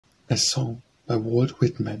A song by Walt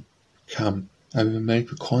Whitman. Come, I will make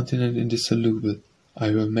the continent indissoluble.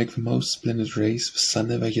 I will make the most splendid race the sun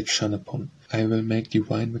ever yet shone upon. I will make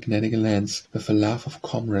divine magnetic lands with the love of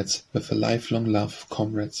comrades, with the lifelong love of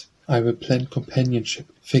comrades. I will plant companionship,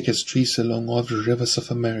 thickest trees along all the rivers of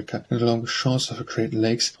America, and along the shores of the Great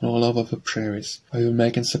Lakes, and all over the prairies. I will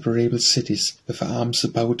make inseparable cities, with the arms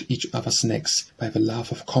about each other's necks, by the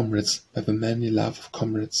love of comrades, by the manly love of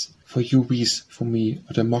comrades. For you weave for me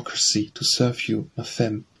a democracy to serve you, ma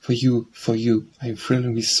femme. For you, I am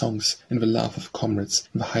thrilling these songs in the love of comrades,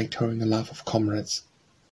 in the high-towering love of comrades.